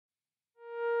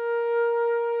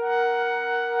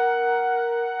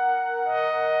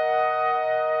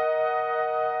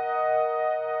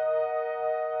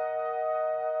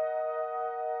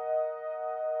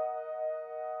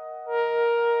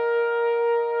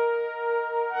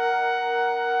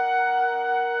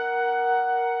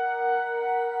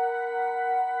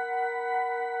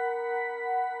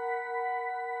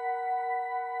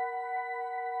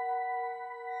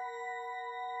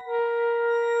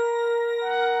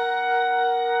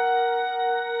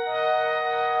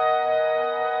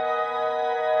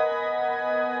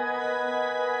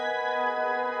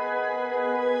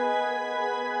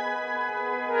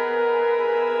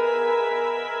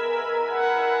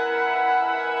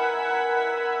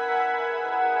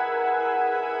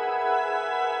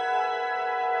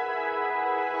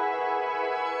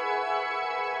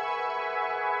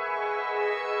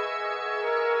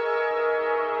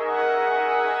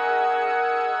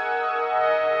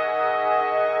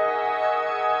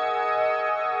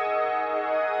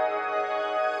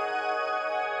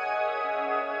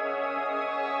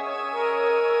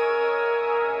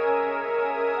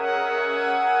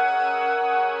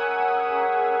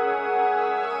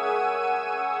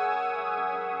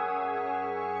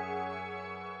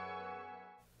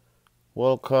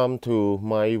Welcome to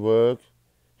my work.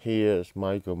 Here is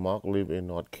Michael Mock, live in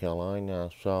North Carolina.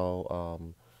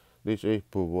 This is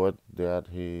Purwood that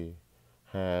he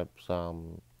have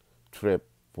some trip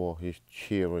for his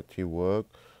charity work.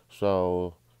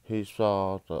 So he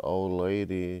saw the old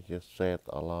lady just sat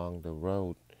along the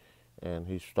road, and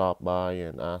he stopped by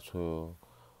and asked her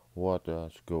what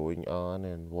is going on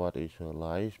and what is her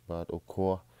life. But of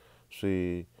course,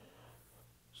 she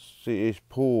she is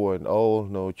poor and old,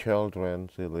 no children.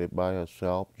 She live by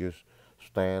herself, just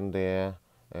stand there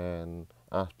and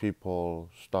ask people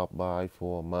stop by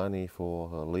for money for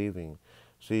her living.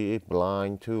 She is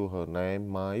blind too. Her name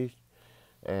Mai,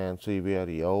 and she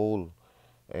very old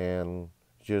and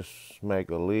just make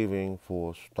a living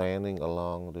for standing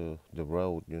along the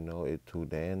road. It's too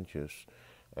dangerous.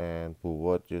 And we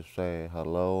would just say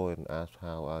hello and ask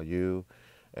how are you,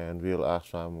 and we'll ask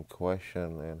some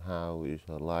question and how is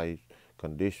her life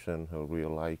condition, her real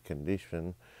life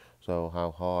condition. So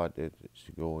how hard it's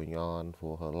going on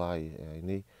for her life.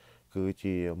 នេះគឺ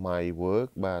ជា My Work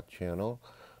បាទ Channel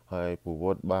ហើយពវ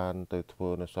ត្តបានទៅធ្វើ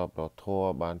នៅសពធ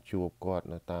ម៌បានជួបគាត់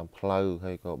នៅតាមផ្លូវ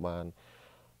ហើយក៏បាន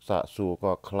សាកសួរ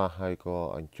គាត់ខ្លះហើយក៏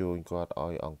អញ្ជើញគាត់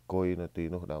ឲ្យអង្គុយនៅទី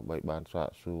នោះដើម្បីបានសាក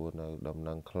សួរនៅដំ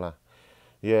ណឹងខ្លះ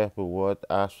Yeah, but what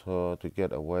asked her to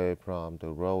get away from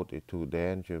the road is too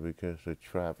dangerous because the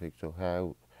traffic so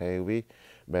heavy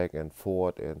back and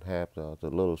forth and have the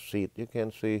little seat. You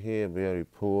can see here very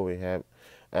poor. We have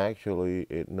actually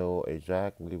it know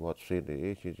exactly what seat it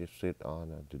is. You just sit on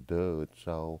the dirt.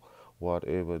 So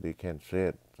whatever they can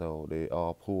sit. So they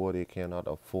are poor. They cannot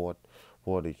afford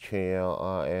for the chair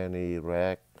or any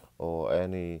rack or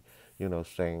any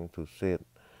thing to sit.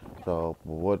 So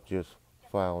what just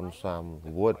found some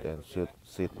wood and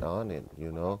sit on it.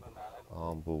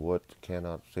 But wood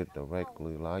cannot sit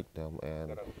directly like them,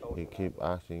 and he keep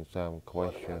asking some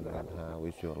question and how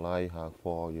is your life, how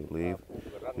far you live.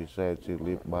 She said she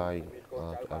live by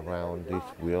around this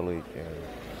village, and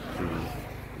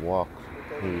she walks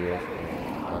here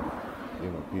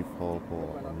and people for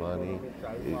money.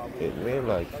 It means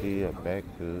like she a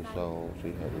beggar, so she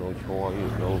had no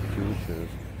choice, no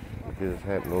futures because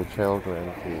have no children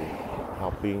to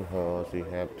helping her. She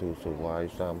have to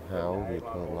survive somehow with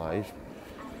her life.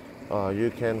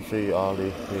 You can see all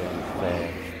these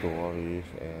sad stories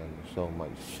and so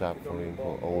much suffering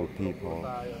for old people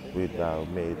without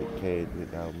Medicaid,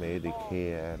 without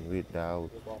Medicare, and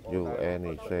without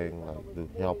anything like to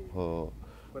help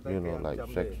her, like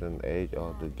Section 8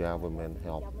 or the government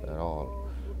help at all.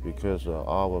 Because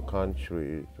our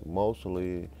country,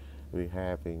 mostly we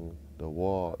having the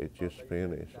war, it just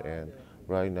finished, and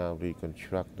right now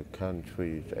reconstruct the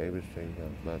country, everything,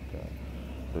 but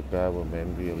the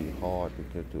government really hard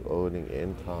because to earning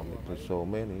income because so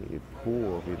many is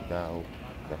poor without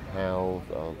the house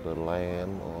or the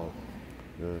land or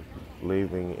the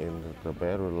living in the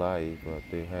better life, but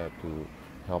they have to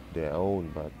help their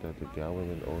own, but the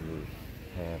government only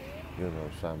have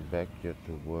some budget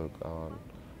to work on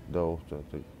those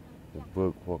the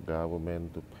work for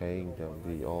government to paying them.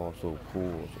 We also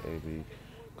poor every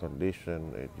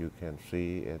condition that you can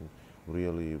see and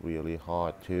really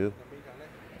hard too,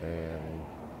 and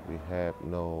we have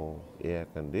no air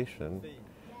condition.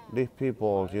 These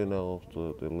people,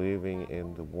 to living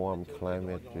in the warm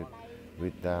climate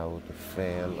without the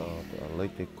fan or the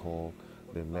electrical,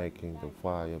 they're making the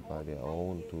fire by their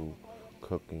own to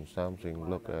cooking something.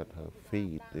 Look at her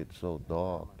feet; it's so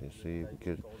dark. You see,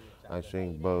 because I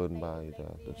think burned by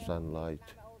the sunlight,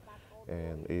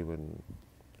 and even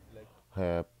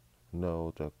have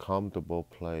no the comfortable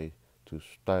place to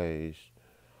stay.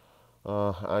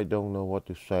 I don't know what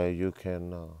to say. You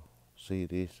can see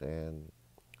this and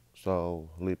so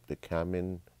leave the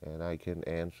comment and I can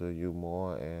answer you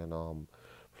more and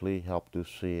please help to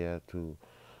share to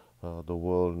the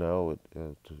world know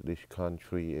this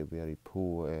country is very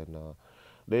poor and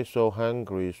they're so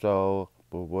hungry. So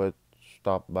we would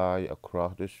stop by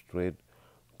across the street,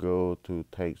 go to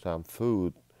take some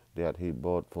food that he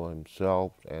bought for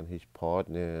himself and his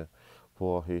partner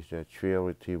for his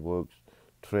charity work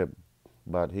trip,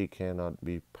 but he cannot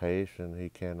be patient. He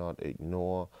cannot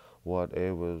ignore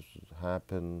whatever's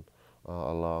happened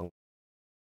along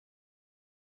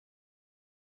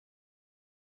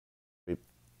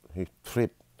his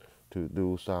trip to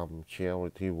do some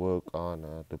charity work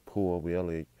on the poor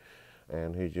village,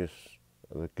 and he just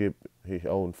give his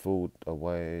own food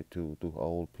away to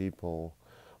old people.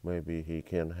 Maybe he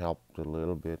can help a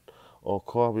little bit. Of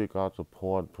course, we got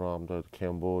support from the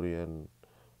Cambodian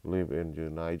live in the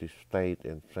United States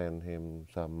and send him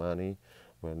some money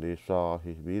when they saw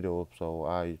his video. So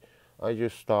I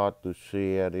just start to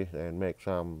share this and make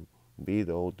some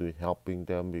video to helping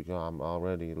them because I'm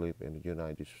already live in the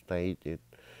United States. It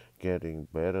getting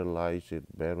better lights, it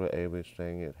better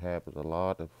everything. It has a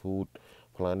lot of food,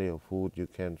 plenty of food you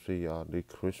can see on the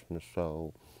Christmas.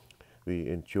 So we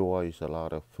enjoy a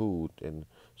lot of food and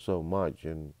so much,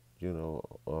 and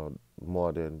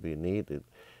more than we needed.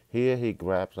 Here he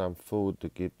grabbed some food to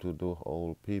give to the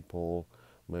old people.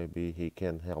 Maybe he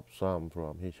can help some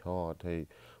from his heart. ហើយ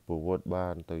ព្រោះវត្តបា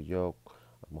នទៅយក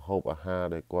ម្ហូបអាហារ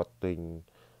ដែលគាត់ទិញ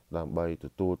ដើម្បីទ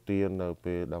ទួលទាននៅ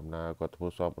ពេលដំណើរគាត់ធ្វើ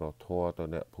សពរធម៌ទៅ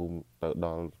អ្នកភូមិទៅដ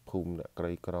ល់ភូមិអ្នកក្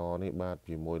រីក្រនេះបាទ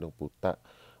ជាមួយនឹងពុទ្ធៈ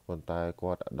ប៉ុន្តែ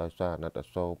គាត់ដោយសារអាណិតអា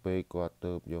សូរពេកគាត់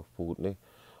ទៅយក food នេះ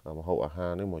ម្ហូបអាហា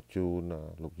រនេះមកជូន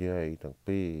លោកយាយទាំង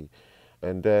ពីរ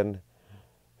and then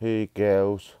he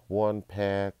gives one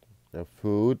pack of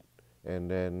food and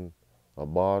then a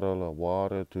bottle of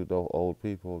water to those old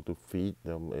people to feed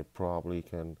them. It probably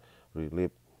can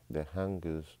relieve their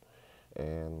hungers.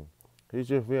 And he's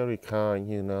just very kind,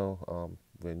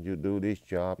 when you do this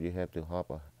job, you have to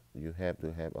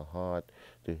have a heart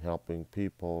to helping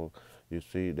people. You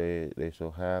see, they're so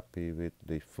happy with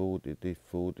the food. This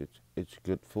food, it's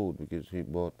good food because he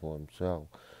bought for himself,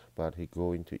 but he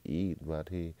going to eat. But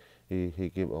he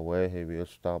give away. He will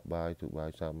stop by to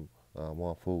buy some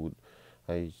more food.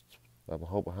 ហើយម្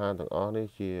ហូបអាហារទាំងអស់នេះ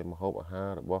ជាម្ហូបអាហារ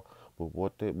របស់ព្រះពុ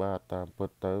ទ្ធទេបាទតាមពិត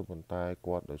ទៅប៉ុន្តែ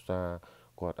គាត់ដោយសារ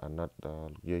គាត់អាណិតលោ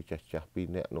កយាយចាស់ពីរ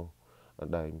នាក់នោះ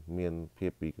ដែលមានភា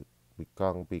ពពីក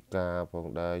ង់ពីការផង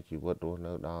ដែរជីវិតរស់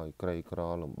នៅដោយក្រីក្រ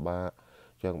លំបាក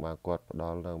អញ្ចឹងបាទគាត់ផ្ដ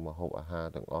ល់នៅម្ហូបអាហារ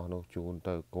ទាំងអស់នោះជូន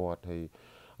ទៅគាត់ហើយ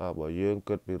បើយើង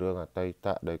គិតពីរឿងអតីត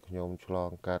ដែលខ្ញុំឆ្លង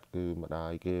កាត់គឺម្ដា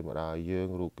យគេម្ដាយយើង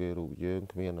រូបគេរូបយើង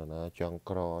គ្មាននរណាចង់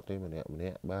ក្រទេម្នាក់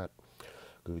បាទ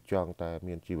គឺចង់តែ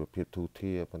មានជីវភាពទូ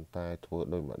ធាប៉ុន្តែធ្វើ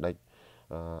ដូចម្ដេច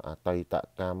អតីត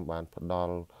កម្មបានផ្ដ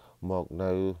ល់មក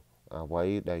នៅអ្វី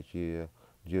ដែលជា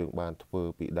យើងបានធ្វើ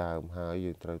ពីដើមហើយ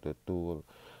យើងត្រូវទទួល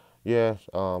Yes,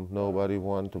 nobody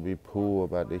want to be poor,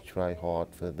 but they try hard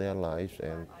for their lives,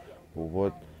 and who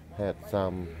would had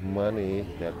some money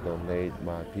that donated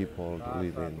by people who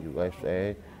live in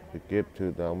USA to give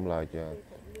to them, like I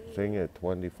think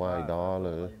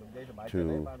 $25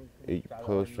 to each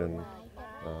person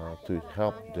to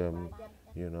help them,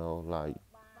 like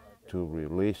to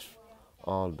release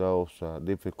all those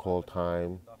difficult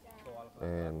times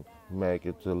and make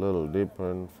it a little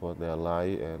different for their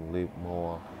life and live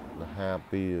more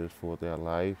happier for their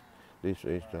life. This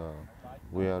is a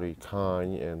very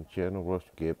kind and generous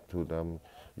gift to them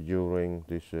during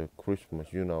this Christmas.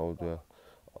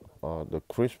 The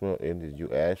Christmas in the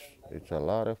U.S. It's a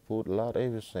lot of food, a lot of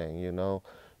everything.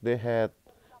 They had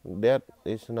that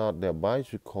is not their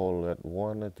bicycle that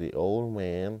one of the old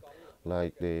man,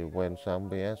 like they went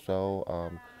somewhere, so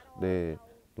they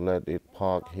let it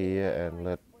park here and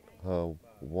let her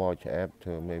watch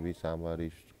after maybe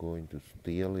somebody's going to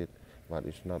steal it, but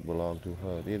it's not belong to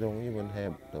her. They don't even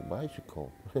have the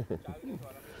bicycle.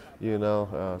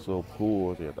 So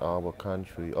poor in our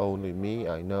country. Only me,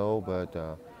 I know, but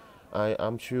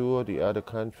I'm sure the other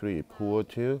country is poor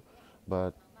too,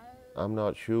 but I'm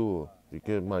not sure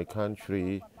because my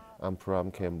country, I'm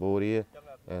from Cambodia,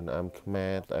 and I'm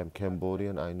Khmer, I'm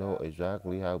Cambodian. I know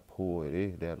exactly how poor it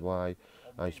is. That's why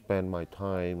I spend my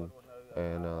time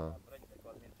and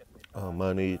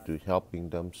money to helping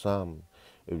them some.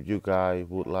 If you guys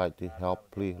would like to help,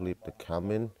 please leave the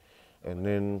comment. And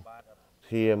then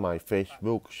here my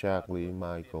Facebook, Shackley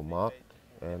Michael Mark,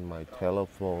 and my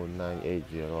telephone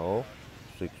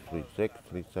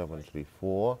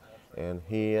 980-636-3734. And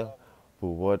here,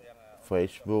 Puwat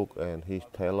Facebook and his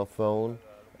telephone,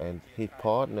 and his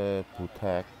partner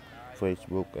Putak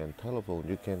Facebook and telephone.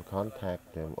 You can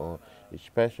contact them, or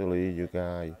especially you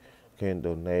guys can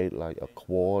donate like a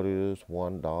quarter,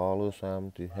 $1,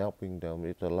 something to helping them.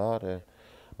 It's a lot of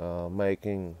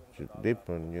making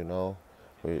different,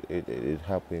 It's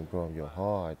helping from your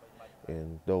heart.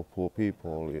 And those poor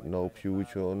people, no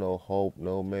future, no hope,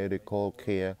 no medical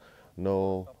care,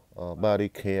 nobody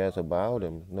cares about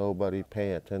them. Nobody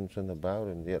pay attention about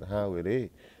them. Yet how it is,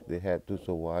 they have to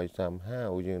survive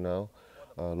somehow.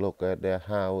 Look at their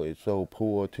house; it's so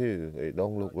poor too. It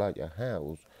don't look like a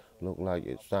house. Look like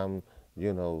it's some,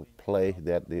 place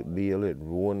that they built it,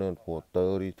 ruined it for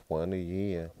 30, 20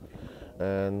 years.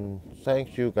 And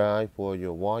thank you guys for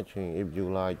your watching. If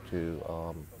you like to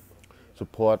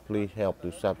support, please help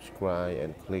to subscribe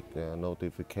and click the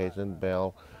notification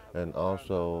bell. And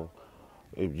also,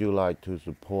 if you like to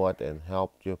support and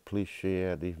help, please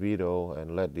share this video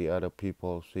and let the other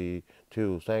people see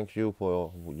too. Thank you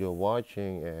for your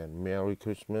watching, and Merry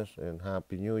Christmas and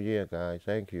Happy New Year, guys.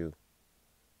 Thank you.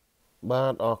 បា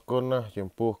ទអរគុណណាស់ចំ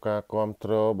ពោះការគាំទ្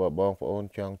របើបងប្អូន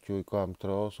ចង់ជួយគាំទ្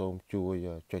រសូមជួយ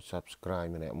ចុច Subscribe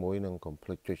ម្នាក់មួយនិងកុំភ្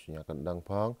លេចចុចសញ្ញាកណ្ដឹង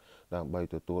ផងដើម្បី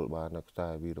ទទួលបាននូវខ្សែ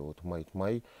វីដេអូថ្មី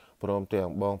ព្រមទាំង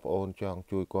បងប្អូនចង់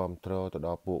ជួយគាំទ្រទៅដ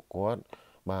ល់ពួកគាត់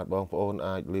បាទបងប្អូន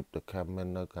អាច leave the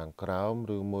comment នៅខាងក្រោម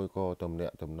ឬមួយក៏ទំនា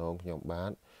ក់ទំនងខ្ញុំបា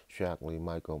ន Sharkly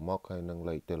Michael Mock ហើយនឹង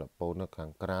លេខទូរស័ព្ទនៅខា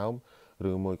ងក្រោម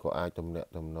ឬមួយក៏អាចទំនាក់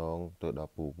ទំនងទៅដ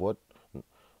ល់ពូវុត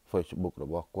Facebook រ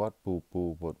បស់គាត់ពូ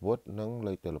វុតនិង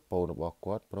លេខទូរស័ព្ទរបស់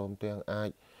គាត់ព្រមទាំងអាច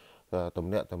ទំ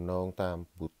នាក់ទំនងតាម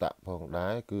ពុតៈផងដែ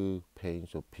រគឺเพจ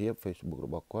សុភាព Facebook រ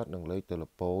បស់គាត់និងលេខទូរស័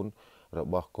ព្ទរ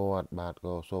បស់គាត់បាទ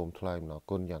ក៏សូមថ្លែងអំណរ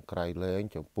គុណយ៉ាងក្រៃលែង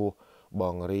ចំពោះប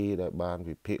ងរីដែលបាន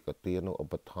វិភាគទាននិងឧ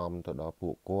បត្ថម្ភទៅដល់ពួ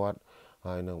កគាត់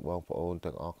ហើយនឹងបងប្អូន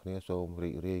ទាំងអស់គ្នាសូមរី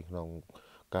ករាយក្នុង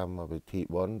កម្មវិធី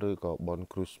បុណ្យឬក៏បុណ្យ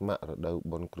គ្រីស្មាស់រដូវ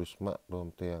បុណ្យគ្រីស្មាស់ព្រម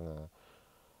ទាំង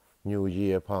New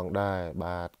Year ផងដែរ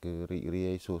បាទគឺរីករា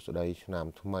យសួស្តីឆ្នាំ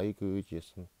ថ្មីគឺជា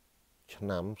ឆ្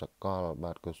នាំសកល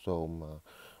បាទក៏សូម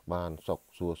បានសុខ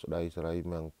សួស្តីសិរី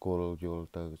មង្គលយល់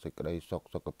ទៅសេចក្តីសុខ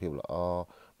សុខភាពល្អ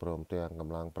ព្រមទាំងក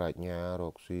ម្លាំងប្រាជ្ញារ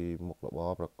កស៊ីមុខរប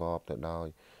រប្រកបទៅដោយ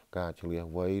ការឆ្លៀស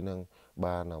វៃនិង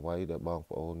បានអ្វីដែលបង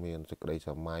ប្អូនមានសេចក្តីស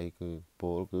ម័យគឺព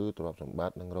លគឺទ្រព្យសម្ប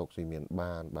ត្តិនិងរកស៊ីមាន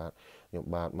បានបាទខ្ញុំ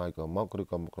បាទ Michael Mock ឬ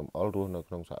ក៏មុខកំអល់រស់នៅ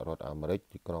ក្នុងសហរដ្ឋអាមេរិក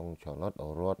ទីក្រុង Charlotte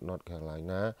រដ្ឋ North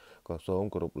Carolina ក៏សូម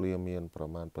គោរពលាមានប្រ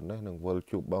មាណប៉ុណ្ណេះនឹងវិល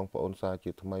ជួបបងប្អូនសា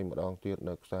ជាថ្មីម្ដងទៀត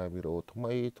នៅខ្សែវីដេអូថ្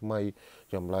មី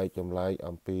ចម្លែក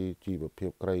អំពីជីវភាព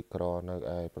ក្រីក្រនៅ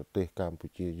ឯប្រទេសកម្ពុ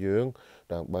ជាយើង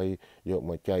ដើម្បីយក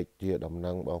មកចែកជាដំ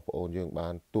ណឹងបងប្អូនយើងបា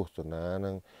នទស្សនា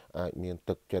និងអាចមាន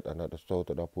ទឹកចិត្តអាណិតអាសូរ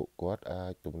ទៅដល់ពួកគាត់អា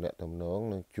ចទំនាក់ទំនង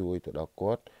និងជួយទៅដល់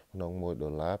គាត់ក្នុង$1 $2 $5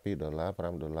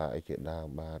 $5អីជាដើម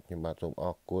បាទខ្ញុំបាទសូមអ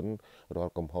រគុណរា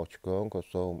ល់កំហុសឆ្គងក៏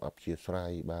សូមអព្យាស្រ័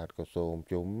យបាទក៏សូម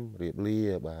ជុំរាបលា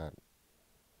បាទ